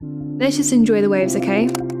Let's just enjoy the waves, okay?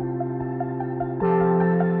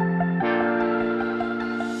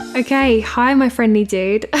 Okay, hi my friendly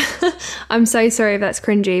dude. I'm so sorry if that's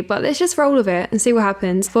cringy, but let's just roll with it and see what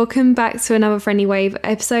happens. Welcome back to another Friendly Wave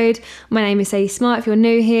episode. My name is Sadie Smart if you're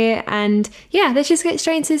new here, and yeah, let's just get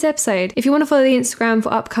straight into this episode. If you want to follow the Instagram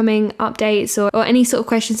for upcoming updates or any sort of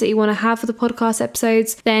questions that you want to have for the podcast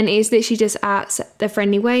episodes, then it's literally just at the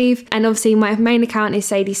Friendly Wave. And obviously my main account is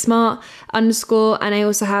Sadie Smart _ and I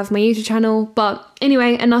also have my YouTube channel. But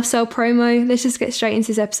anyway, enough self promo. Let's just get straight into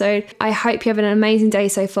this episode. I hope you're having an amazing day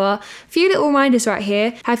so far. A few little reminders right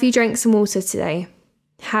here. Have you drank some water today?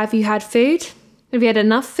 Have you had food? Have you had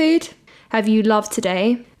enough food? Have you loved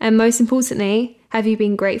today? And most importantly, have you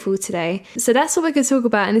been grateful today? So that's what we're going to talk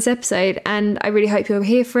about in this episode, and I really hope you're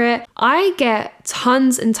here for it. I get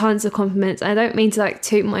tons and tons of compliments. I don't mean to like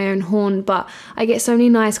toot my own horn, but I get so many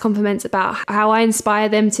nice compliments about how I inspire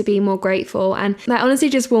them to be more grateful, and that honestly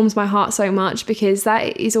just warms my heart so much, because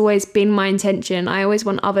that has always been my intention. I always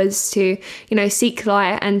want others to, seek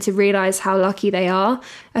light and to realize how lucky they are.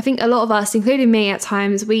 I think a lot of us, including me at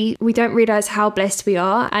times, we don't realize how blessed we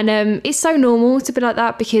are, and it's so normal to be like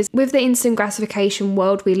that, because with the instant gratification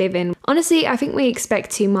world we live in, honestly, I think we expect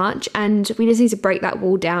too much, and we just need to break that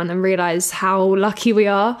wall down and realize how lucky we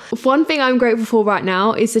are. One thing I'm grateful for right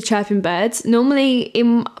now is the chirping birds. Normally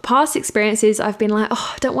in past experiences I've been like,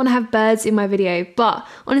 I don't want to have birds in my video, but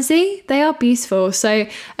honestly they are beautiful. So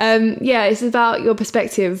it's about your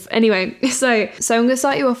perspective. Anyway, so I'm gonna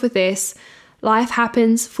start you off with this. Life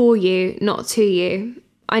happens for you, not to you.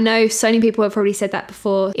 I know so many people have probably said that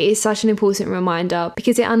before. It is such an important reminder,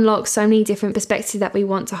 because it unlocks so many different perspectives that we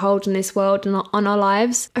want to hold in this world and on our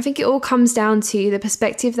lives. I think it all comes down to the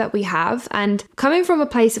perspective that we have, and coming from a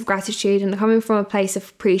place of gratitude and coming from a place of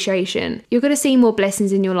appreciation, you're going to see more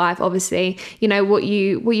blessings in your life. Obviously, what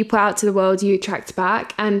you put out to the world, you attract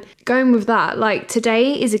back. And going with that, like,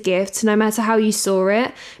 today is a gift, no matter how you saw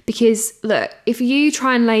it, because look, if you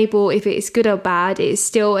try and label if it's good or bad, it is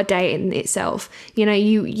still a day in itself.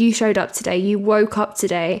 You showed up today, you woke up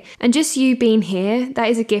today, and just you being here, that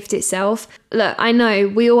is a gift itself. Look, I know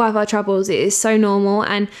we all have our troubles. It is so normal,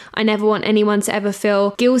 and I never want anyone to ever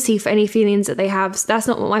feel guilty for any feelings that they have. So that's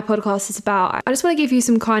not what my podcast is about. I just want to give you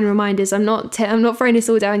some kind reminders. I'm not throwing this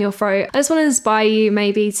all down your throat. I just want to inspire you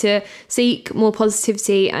maybe to seek more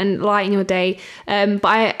positivity and light in your day. But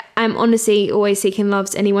I am honestly always seeking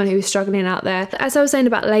love to anyone who's struggling out there. As I was saying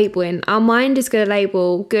about labeling, our mind is going to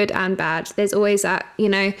label good and bad. There's always that,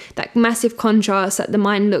 that massive contrast that the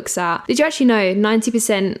mind looks at. Did you actually know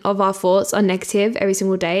 90% of our thoughts are negative every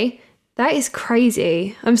single day? That is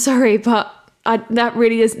crazy. I'm sorry, but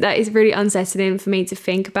that is really unsettling for me to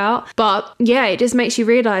think about. But yeah, it just makes you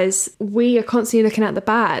realize we are constantly looking at the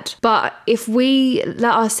bad. But if we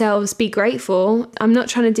let ourselves be grateful, I'm not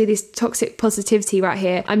trying to do this toxic positivity right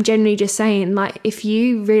here. I'm generally just saying, like, if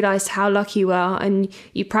you realize how lucky you are and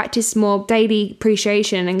you practice more daily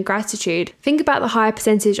appreciation and gratitude, think about the higher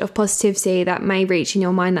percentage of positivity that may reach in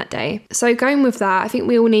your mind that day. So going with that, I think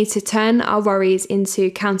we all need to turn our worries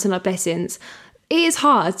into counting our blessings. It is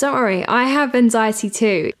hard, don't worry. I have anxiety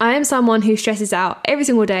too. I am someone who stresses out every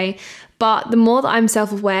single day, but the more that I'm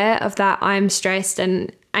self-aware of that I'm stressed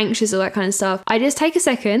and anxious, all that kind of stuff, I just take a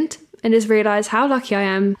second and just realize how lucky I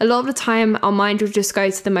am. A lot of the time our mind will just go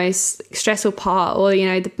to the most stressful part, or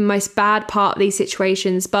the most bad part of these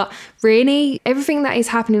situations, but really everything that is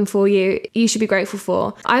happening for you, you should be grateful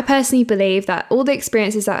for. I personally believe that all the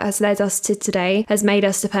experiences that has led us to today has made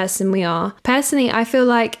us the person we are. Personally, I feel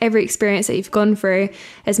like every experience that you've gone through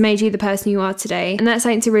has made you the person you are today, and that's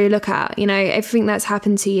something to really look at. Everything that's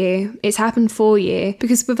happened to you, it's happened for you,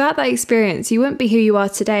 because without that experience you wouldn't be who you are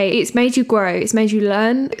today. It's made you grow, it's made you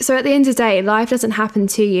learn. So at the end of the day, life doesn't happen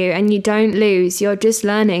to you and you don't lose, you're just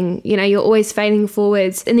learning. You're always failing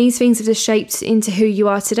forwards, and these things have just shaped into who you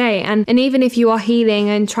are today. And even if you are healing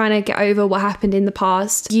and trying to get over what happened in the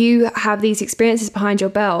past, you have these experiences behind your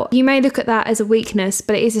belt. You may look at that as a weakness,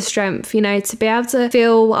 but it is a strength. To be able to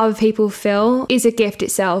feel what other people feel is a gift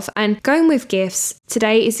itself. And going with gifts,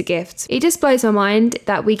 today is a gift. It just blows my mind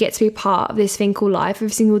that we get to be part of this thing called life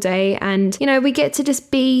every single day, and we get to just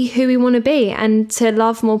be who we want to be, and to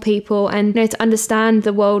love more people, and to understand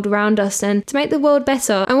the world around us and to make the world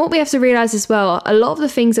better. And what we have to realize as well, a lot of the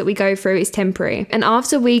things that we go through is temporary, and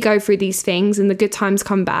after we go through these things and the good times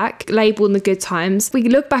come back, labeled the good times, we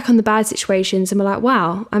look back on the bad situations and we're like,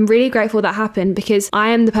 wow, I'm really grateful that happened, because I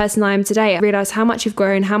am the person I am today. I realize how much you've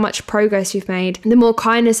grown, how much progress you've made, the more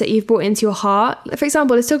kindness that you've brought into your heart. For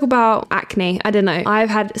example, let's talk about acne. I don't know,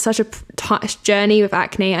 I've had such a journey with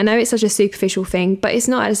acne. I know it's such a superficial thing, but it's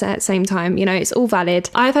not at the same time. It's all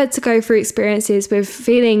valid. I've had had to go through experiences with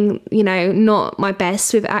feeling, not my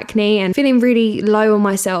best with acne and feeling really low on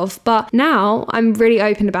myself. But now I'm really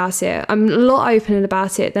open about it. I'm a lot open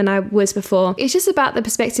about it than I was before. It's just about the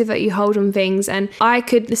perspective that you hold on things. And I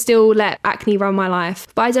could still let acne run my life,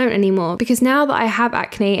 but I don't anymore, because now that I have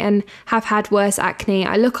acne and have had worse acne,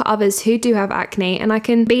 I look at others who do have acne and I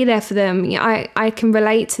can be there for them. I can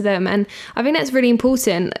relate to them. And I think that's really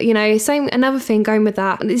important. Same, another thing going with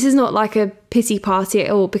that, this is not like a pity party at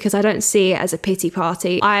all, because I don't see it as a pity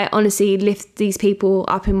party. I honestly lift these people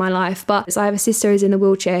up in my life. But I have a sister who's in a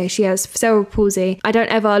wheelchair. She has cerebral palsy. I don't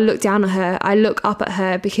ever look down at her. I look up at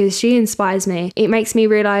her because she inspires me. It makes me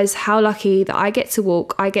realize how lucky that I get to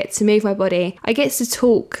walk, I get to move my body, I get to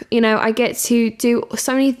talk, I get to do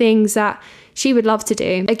so many things that she would love to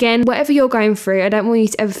do. Again, whatever you're going through, I don't want you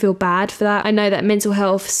to ever feel bad for that. I know that mental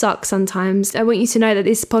health sucks sometimes. I want you to know that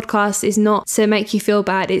this podcast is not to make you feel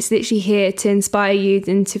bad. It's literally here to inspire you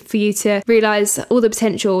and for you to realise all the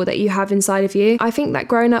potential that you have inside of you. I think that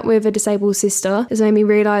growing up with a disabled sister has made me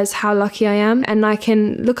realise how lucky I am, and I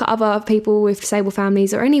can look at other people with disabled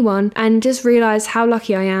families or anyone and just realise how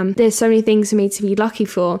lucky I am. There's so many things for me to be lucky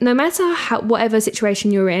for. No matter whatever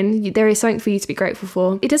situation you're in, there is something for you to be grateful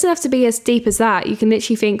for. It doesn't have to be as deep as that. You can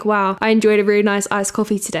literally think, wow, I enjoyed a really nice iced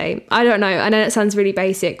coffee today. I don't know. I know that sounds really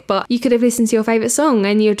basic, but you could have listened to your favourite song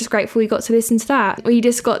and you're just grateful you got to listen to that. Or you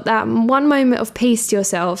just got that one moment of peace to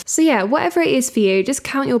yourself. So yeah, whatever it is for you, just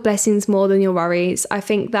count your blessings more than your worries. I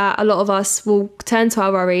think that a lot of us will turn to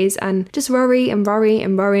our worries and just worry and worry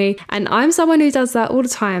and worry. And I'm someone who does that all the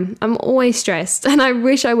time. I'm always stressed and I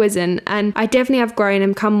wish I wasn't. And I definitely have grown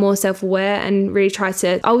and become more self-aware and really try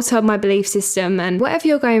to alter my belief system. And whatever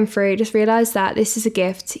you're going through, just realise that this is a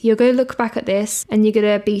gift. You're going to look back at this and you're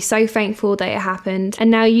going to be so thankful that it happened. And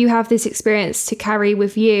now you have this experience to carry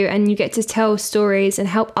with you and you get to tell stories and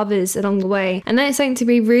help others along the way. And that is something to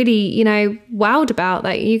be really, wowed about,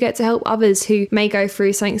 that you get to help others who may go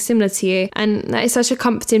through something similar to you. And that is such a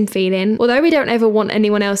comforting feeling. Although we don't ever want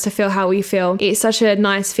anyone else to feel how we feel, it's such a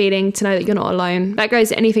nice feeling to know that you're not alone. That goes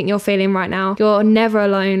to anything you're feeling right now. You're never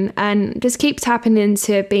alone, and just keep tapping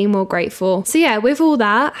into being more grateful. So yeah, with all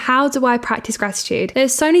that, how do I practice gratitude?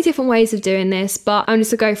 There's so many different ways of doing this, but I'm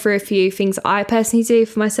just going to go through a few things that I personally do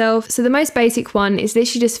for myself. So the most basic one is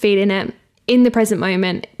literally just feeling it in the present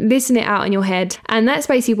moment, listen it out in your head. And that's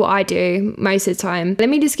basically what I do most of the time. Let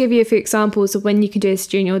me just give you a few examples of when you can do this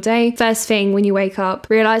during your day. First thing, when you wake up,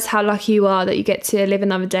 realize how lucky you are that you get to live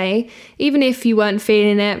another day. Even if you weren't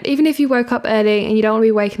feeling it, even if you woke up early and you don't want to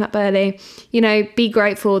be waking up early, be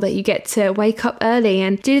grateful that you get to wake up early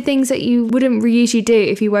and do the things that you wouldn't usually do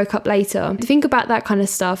if you woke up later. Think about that kind of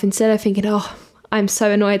stuff instead of thinking, oh, I'm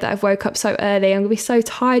so annoyed that I've woke up so early. I'm going to be so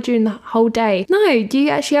tired during the whole day. No, you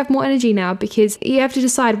actually have more energy now, because you have to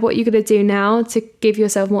decide what you're going to do now to give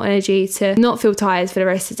yourself more energy to not feel tired for the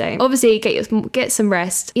rest of the day. Obviously, get some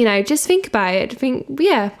rest. Just think about it. Think,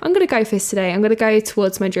 yeah, I'm going to go for this today. I'm going to go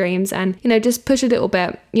towards my dreams and, just push a little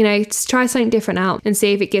bit. Just try something different out and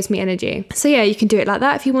see if it gives me energy. So yeah, you can do it like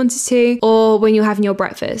that if you wanted to. Or when you're having your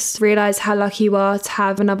breakfast, realize how lucky you are to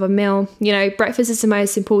have another meal. Breakfast is the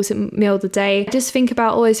most important meal of the day. Just think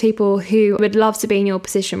about all those people who would love to be in your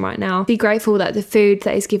position right now. Be grateful that the food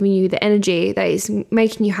that is giving you the energy, that is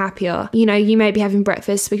making you happier. You may be having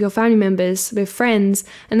breakfast with your family members, with friends,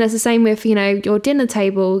 and that's the same with, your dinner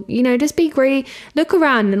table. Just be great. Look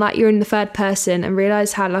around and like you're in the third person and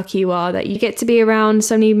realize how lucky you are that you get to be around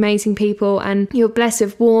so many amazing people and you're blessed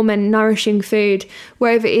with warm and nourishing food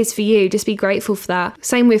wherever it is for you. Just be grateful for that.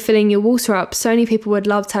 Same with filling your water up. So many people would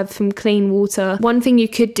love to have some clean water. One thing you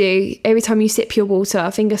could do every time you sip your water,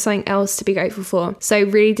 think of something else to be grateful for. So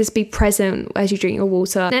really just be present as you drink your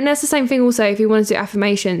water. And that's the same thing also if you want to do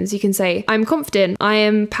affirmations. You can say, I'm confident, I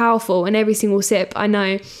am powerful in every single sip. I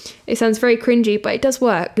know it sounds very cringy, but it does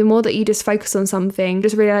work. The more that you just focus on something,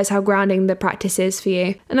 just realize how grounding the practice is for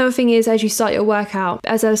you. Another thing is, as you start your workout,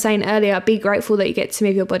 as I was saying earlier, be grateful that you get to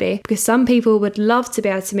move your body, because some people would love to be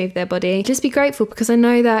able to move their body. Just be grateful, because I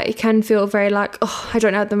know that it can feel very like, oh, I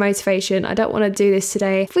don't have the motivation, I don't want to do this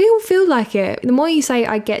today. We all feel like it. The more you say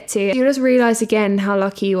I get to, you'll just realize again how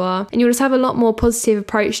lucky you are, and you'll just have a lot more positive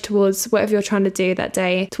approach towards whatever you're trying to do that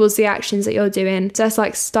day, towards the actions that you're doing. So that's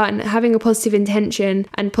like having a positive intention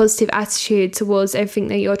and positive positive attitude towards everything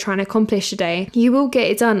that you're trying to accomplish today, you will get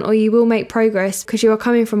it done, or you will make progress because you are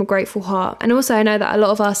coming from a grateful heart. And also, I know that a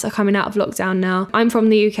lot of us are coming out of lockdown now. I'm from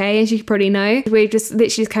the UK, as you probably know. We just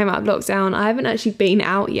literally came out of lockdown. I haven't actually been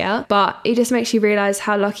out yet, but it just makes you realize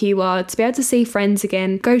how lucky you are to be able to see friends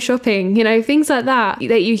again, go shopping, things like that you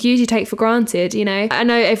usually take for granted. I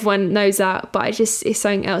know everyone knows that, but it's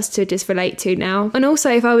something else to just relate to now. And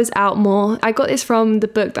also, if I was out more, I got this from the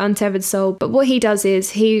book The Untethered Soul, but what he does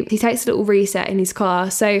is he takes a little reset in his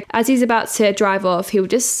car. So as he's about to drive off, he'll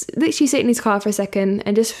just literally sit in his car for a second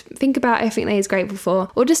and just think about everything that he's grateful for,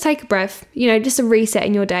 or just take a breath, just a reset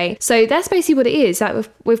in your day. So that's basically what it is. Like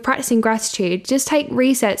with practicing gratitude, just take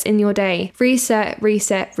resets in your day. Reset,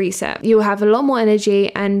 reset, reset. You'll have a lot more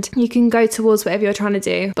energy and you can go towards whatever you're trying to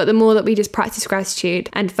do. But the more that we just practice gratitude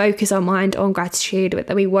and focus our mind on gratitude,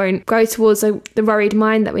 that we won't go towards the worried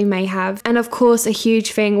mind that we may have. And of course, a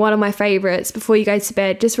huge thing, one of my favorites, before you go to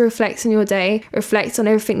bed, just reflect on your day, reflect on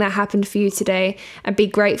everything that happened for you today, and be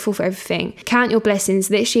grateful for everything. Count your blessings.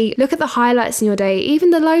 Literally look at the highlights in your day, even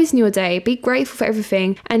the lows in your day. Be grateful for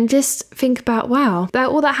everything and just think about, wow,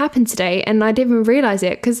 all that happened today and I didn't even realize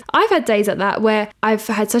it. Because I've had days like that where I've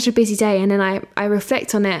had such a busy day and then I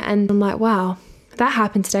reflect on it and I'm like, wow, that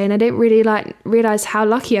happened today and I didn't really realize how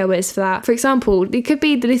lucky I was for that. For example, it could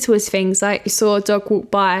be the littlest things, like you saw a dog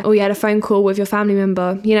walk by or you had a phone call with your family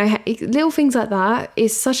member. Little things like that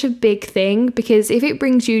is such a big thing, because if it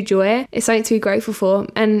brings you joy, it's something to be grateful for.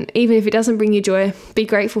 And even if it doesn't bring you joy, be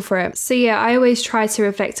grateful for it. So yeah, I always try to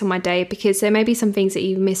reflect on my day, because there may be some things that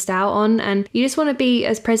you've missed out on and you just want to be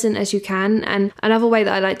as present as you can. And another way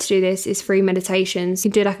that I like to do this is through meditations.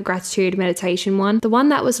 You can do like a gratitude meditation one. The one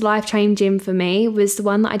that was life-changing for me was the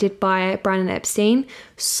one that I did by Brandon Epstein.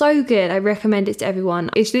 So good. I recommend it to everyone.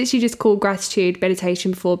 It's literally just called Gratitude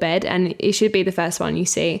Meditation Before Bed, and it should be the first one you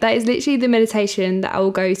see. That is literally the meditation that I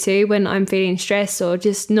will go to when I'm feeling stressed or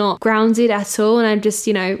just not grounded at all, and I'm just,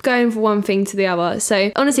 going from one thing to the other.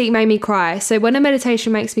 So honestly, it made me cry. So when a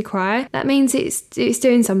meditation makes me cry, that means it's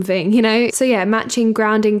doing something, So yeah, matching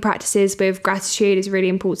grounding practices with gratitude is really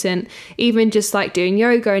important. Even just like doing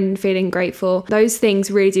yoga and feeling grateful, those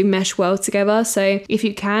things really do mesh well together. So if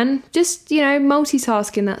you can, just,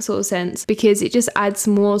 multitask in that sort of sense, because it just adds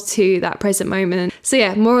more to that present moment. So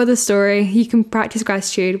yeah, moral of the story, you can practice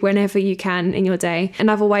gratitude whenever you can in your day.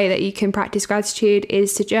 Another way that you can practice gratitude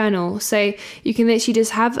is to journal. So you can literally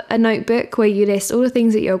just have a notebook where you list all the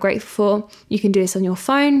things that you're grateful for. You can do this on your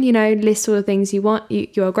phone, list all the things you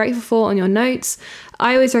are grateful for on your notes.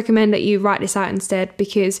 I always recommend that you write this out instead,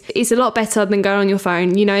 because it's a lot better than going on your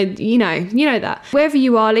phone. You know that. Wherever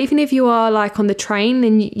you are, even if you are like on the train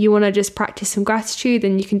and you want to just practice some gratitude,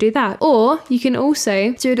 then you can do that. Or you can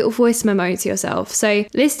also do a little voice memo to yourself. So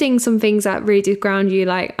listing some things that really do ground you,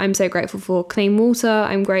 like I'm so grateful for clean water,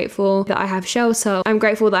 I'm grateful that I have shelter, I'm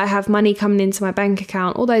grateful that I have money coming into my bank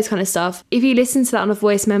account, all those kind of stuff. If you listen to that on a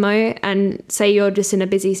voice memo and say you're just in a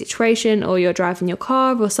busy situation or you're driving your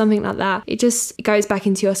car or something like that, it just goes back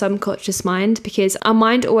into your subconscious mind, because our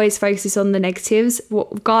mind always focuses on the negatives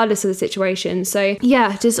regardless of the situation. So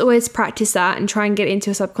yeah, just always practice that and try and get into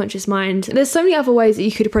your subconscious mind. There's so many other ways that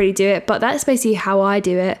you could probably do it, but that's basically how I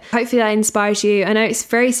do it. Hopefully that inspires you. I know it's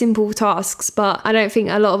very simple tasks, but I don't think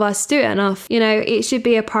a lot of us do it enough. It should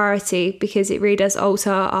be a priority, because it really does alter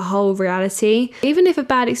our whole reality. Even if a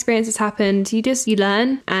bad experience has happened, you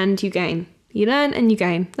learn and you gain. You learn and you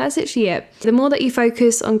gain. That's literally it. The more that you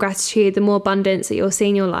focus on gratitude, the more abundance that you'll see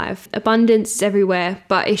in your life. Abundance is everywhere,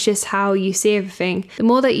 but it's just how you see everything. The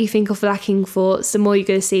more that you think of lacking thoughts, the more you're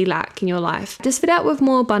going to see lack in your life. Just fill out with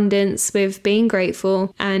more abundance, with being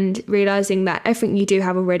grateful and realizing that everything you do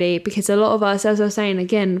have already, because a lot of us, as I was saying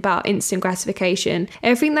again about instant gratification,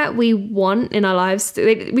 everything that we want in our lives,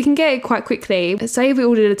 we can get it quite quickly. Say we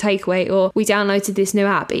ordered a takeaway or we downloaded this new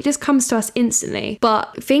app, it just comes to us instantly.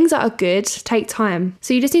 But things that are good take time.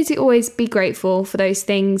 So you just need to always be grateful for those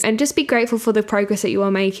things and just be grateful for the progress that you are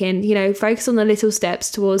making. Focus on the little steps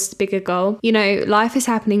towards the bigger goal. Life is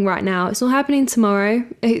happening right now. It's not happening tomorrow.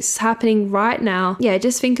 It's happening right now. Yeah,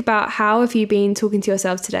 just think about how have you been talking to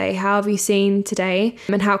yourself today? How have you seen today?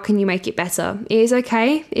 And how can you make it better? It is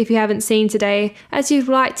okay if you haven't seen today as you'd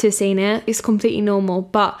like to have seen it. It's completely normal.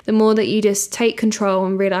 But the more that you just take control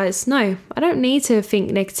and realize, no, I don't need to think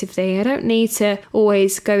negatively. I don't need to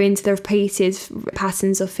always go into the repeated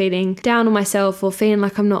patterns of feeling down on myself or feeling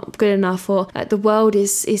like I'm not good enough or like the world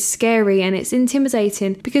is scary and it's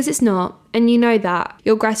intimidating, because it's not. And you know that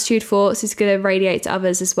your gratitude thoughts is going to radiate to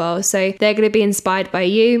others as well. So they're going to be inspired by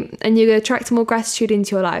you and you're going to attract more gratitude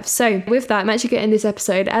into your life. So with that, I'm actually getting this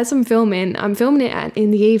episode as I'm filming it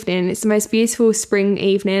in the evening. It's the most beautiful spring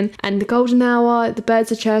evening and the golden hour, the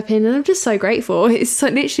birds are chirping, and I'm just so grateful. It's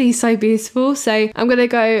literally so beautiful. So I'm going to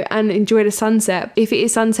go and enjoy the sunset. If it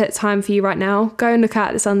is sunset time for you right now, go and look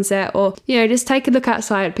at the sunset, or, you know, just take a look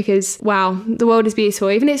outside because, wow, the world is beautiful.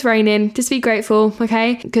 Even if it's raining, just be grateful,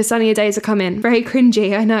 okay? Because sunnier days are coming. Very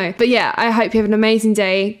cringy, I know. But yeah, I hope you have an amazing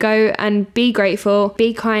day. Go and be grateful,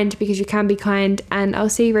 be kind because you can be kind, and I'll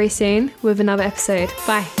see you very soon with another episode.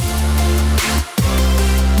 Bye.